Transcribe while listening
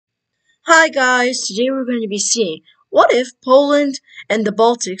Hi guys, today we're going to be seeing what if Poland and the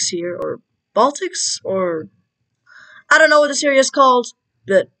Baltics here, or Baltics, or I don't know what this area is called,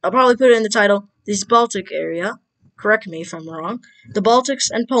 but I'll probably put it in the title, this Baltic area, correct me if I'm wrong, the Baltics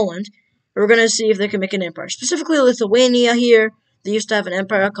and Poland, we're going to see if they can make an empire. Specifically Lithuania here, they used to have an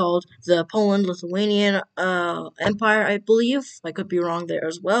empire called the Poland-Lithuanian Empire, I believe. I could be wrong there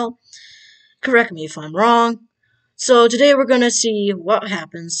as well. Correct me if I'm wrong. So today we're going to see what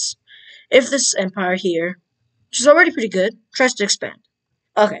happens if this empire here, which is already pretty good, tries to expand.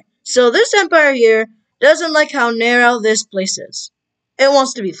 Okay, so this empire here doesn't like how narrow this place is. It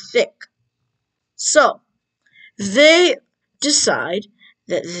wants to be thick. So, they decide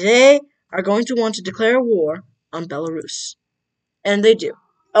that they are going to want to declare war on Belarus. And they do.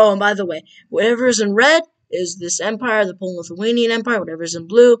 Oh, and by the way, whatever is in red is this empire, the Polish-Lithuanian Empire. Whatever is in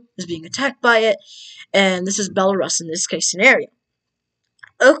blue is being attacked by it. And this is Belarus in this case scenario.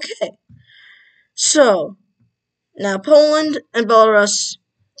 Okay, so now Poland and Belarus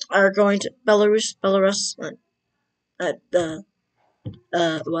are going to what?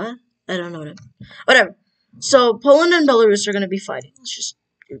 I don't know what. Whatever. So Poland and Belarus are going to be fighting. Let's just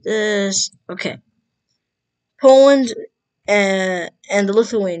do this. Okay. Poland and the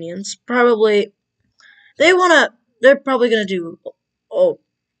Lithuanians probably they're probably going to do. Oh,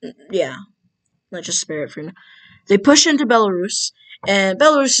 yeah. Let's just spare it for now. They push into Belarus, and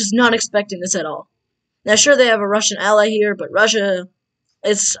Belarus is not expecting this at all. Now, sure, they have a Russian ally here, but Russia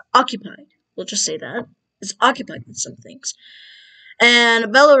is occupied. We'll just say that. It's occupied with some things. And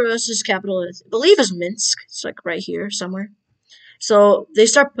Belarus's capital, I believe, is Minsk. It's like right here somewhere. So they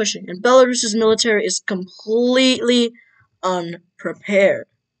start pushing, and Belarus's military is completely unprepared.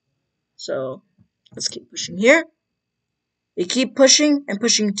 So let's keep pushing here. They keep pushing and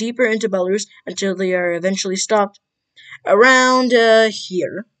pushing deeper into Belarus until they are eventually stopped around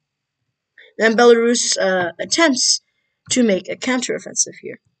here. Then Belarus attempts to make a counteroffensive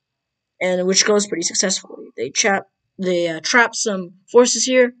here, and which goes pretty successfully. They trap some forces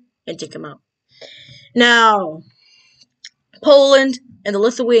here and take them out. Now, Poland and the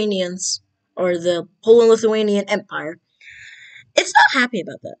Lithuanians, or the Poland-Lithuanian Empire, it's not happy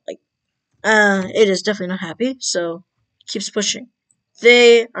about that. It is definitely not happy. So, keeps pushing.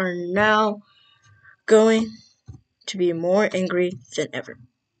 They are now going to be more angry than ever.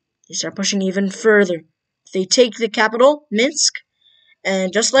 They start pushing even further. They take the capital, Minsk,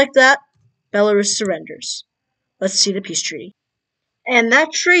 and just like that, Belarus surrenders. Let's see the peace treaty. And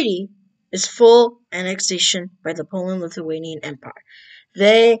that treaty is full annexation by the Poland-Lithuanian Empire.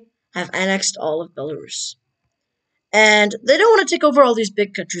 They have annexed all of Belarus. And they don't want to take over all these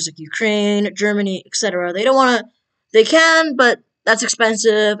big countries like Ukraine, Germany, etc. They don't want to. They can, but that's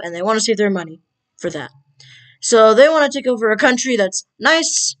expensive, and they want to save their money for that. So they want to take over a country that's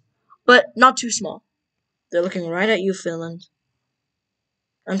nice, but not too small. They're looking right at you, Finland.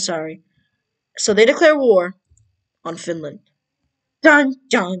 I'm sorry. So they declare war on Finland. Dun,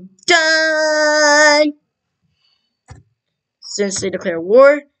 dun, dun! Since they declare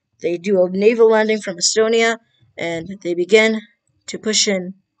war, they do a naval landing from Estonia, and they begin to push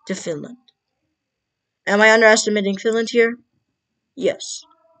in to Finland. Am I underestimating Finland here? Yes.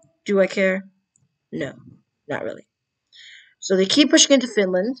 Do I care? No, not really. So they keep pushing into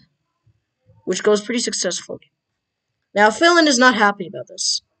Finland, which goes pretty successfully. Now, Finland is not happy about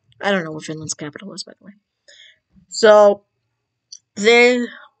this. I don't know what Finland's capital is, by the way. So they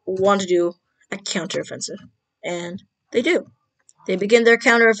want to do a counteroffensive, and they do. They begin their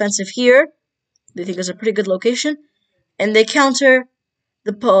counteroffensive here. They think it's a pretty good location, and they counter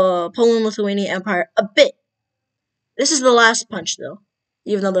the Poland-Lithuanian Empire a bit. This is the last punch, though.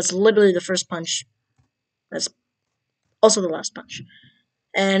 Even though that's literally the first punch, that's also the last punch.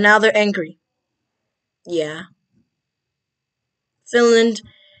 And now they're angry. Yeah. Finland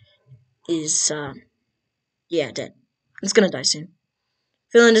is, dead. It's gonna die soon.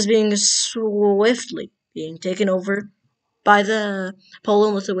 Finland is being swiftly being taken over by the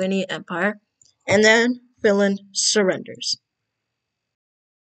Poland-Lithuanian Empire, and then Finland surrenders.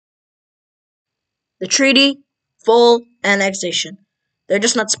 The treaty, full annexation. They're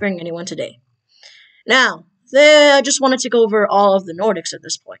just not sparing anyone today. Now, they just want to take over all of the Nordics at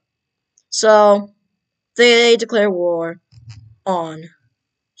this point. So, they declare war on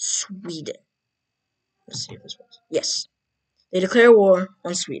Sweden. Let's see if this works. Yes. They declare war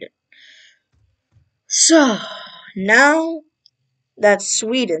on Sweden. So, now that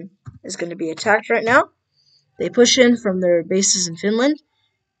Sweden is going to be attacked right now, they push in from their bases in Finland,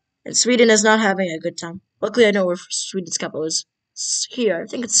 and Sweden is not having a good time. Luckily, I know where Sweden's capital is. It's here. I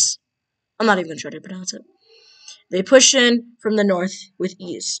think it's... I'm not even going to try to pronounce it. They push in from the north with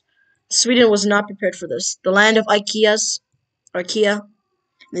ease. Sweden was not prepared for this. The land of IKEA.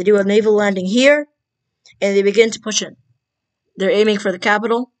 They do a naval landing here, and they begin to push in. They're aiming for the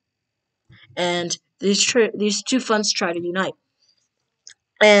capital, and these two fronts try to unite.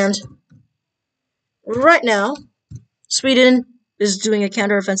 And right now, Sweden is doing a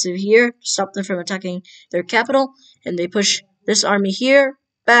counteroffensive here to stop them from attacking their capital, and they push this army here,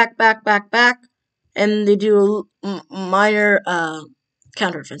 back, and they do minor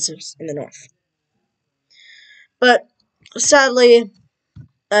counteroffensives in the north. But sadly,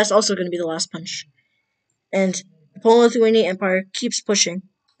 that's also going to be the last punch. And the Polish-Lithuanian Empire keeps pushing,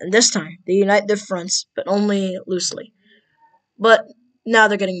 and this time they unite their fronts, but only loosely. But now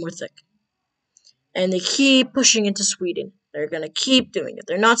they're getting more thick. And they keep pushing into Sweden. They're going to keep doing it.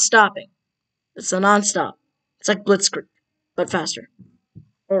 They're not stopping. It's a non-stop. It's like Blitzkrieg, but faster.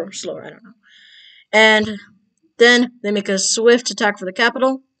 Or slower, I don't know. And then they make a swift attack for the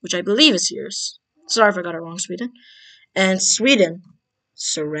capital, which I believe is here. Sorry if I got it wrong, Sweden. And Sweden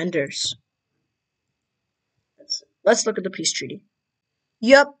surrenders. Let's look at the peace treaty.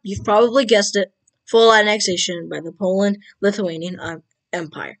 Yup, you've probably guessed it. Full annexation by the Poland-Lithuanian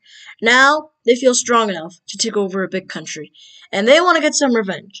Empire. Now, they feel strong enough to take over a big country. And they want to get some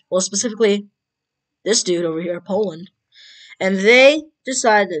revenge. Well, specifically, this dude over here, Poland. And they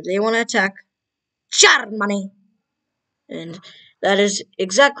decide that they want to attack Germany. And that is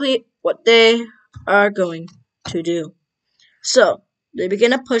exactly what they are going to do. So, they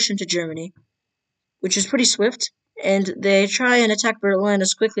begin a push into Germany, which is pretty swift, and they try and attack Berlin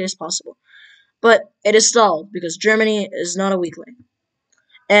as quickly as possible. But it is stalled because Germany is not a weakling.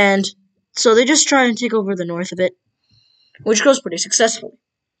 And so they just try and take over the north of it, which goes pretty successfully.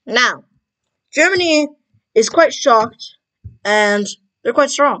 Now, Germany is quite shocked, and they're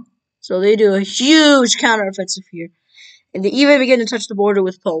quite strong. So they do a huge counteroffensive here, and they even begin to touch the border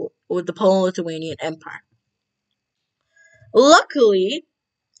with the Polish-Lithuanian Empire. Luckily,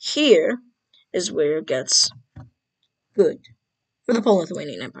 here is where it gets good for the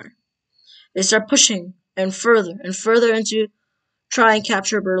Polish-Lithuanian Empire. They start pushing and further into try and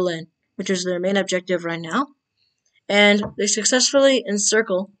capture Berlin, which is their main objective right now. And they successfully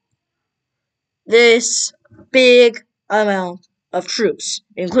encircle this big amount of troops,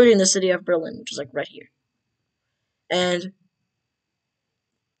 including the city of Berlin, which is like right here. And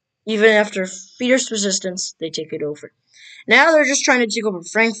even after fierce resistance, they take it over. Now they're just trying to take over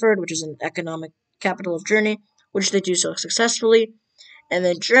Frankfurt, which is an economic capital of Germany, which they do so successfully. And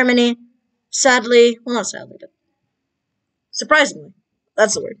then Germany, sadly, well, not sadly, but surprisingly,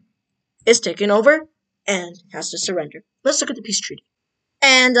 that's the word, is taken over and has to surrender. Let's look at the peace treaty.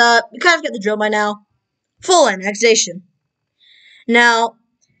 And you kind of get the drill by now. Full annexation. Now,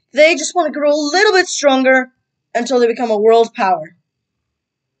 they just want to grow a little bit stronger until they become a world power,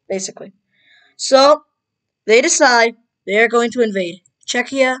 basically. So, they decide they are going to invade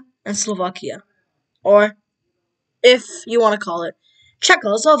Czechia and Slovakia. Or, if you want to call it,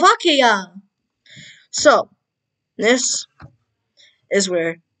 Czechoslovakia. So, this is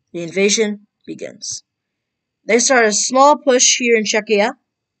where the invasion begins. They start a small push here in Czechia,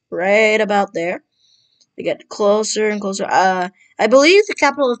 right about there. They get closer and closer. I believe the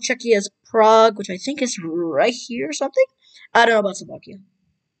capital of Czechia is Prague, which I think is right here or something. I don't know about Slovakia.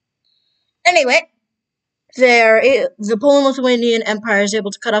 Anyway, the Polish-Lithuanian Empire is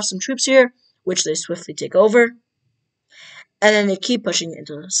able to cut off some troops here, which they swiftly take over. And then they keep pushing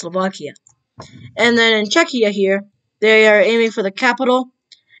into Slovakia. And then in Czechia here, they are aiming for the capital.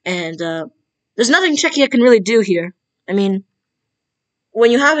 And there's nothing Czechia can really do here. I mean,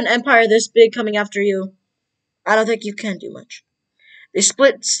 when you have an empire this big coming after you, I don't think you can do much. They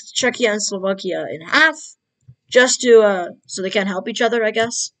split Czechia and Slovakia in half, just to so they can't help each other, I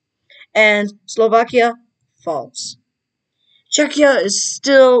guess. And Slovakia falls. Czechia is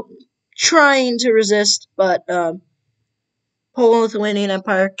still trying to resist, but Polish-Lithuanian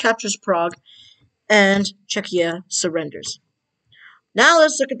Empire captures Prague, and Czechia surrenders. Now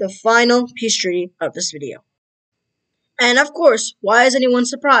let's look at the final peace treaty of this video. And of course, why is anyone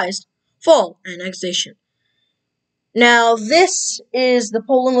surprised? Full annexation. Now, this is the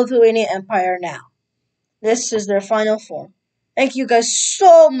Polish-Lithuanian Empire now. This is their final form. Thank you guys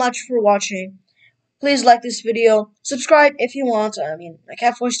so much for watching. Please like this video. Subscribe if you want. I mean, I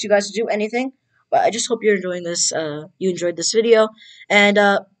can't force you guys to do anything, but I just hope you're enjoying this. You enjoyed this video. And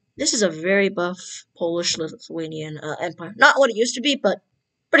this is a very buff Polish-Lithuanian empire. Not what it used to be, but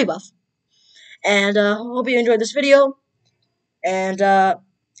pretty buff. And hope you enjoyed this video. And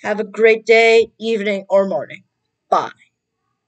have a great day, evening, or morning. Bye.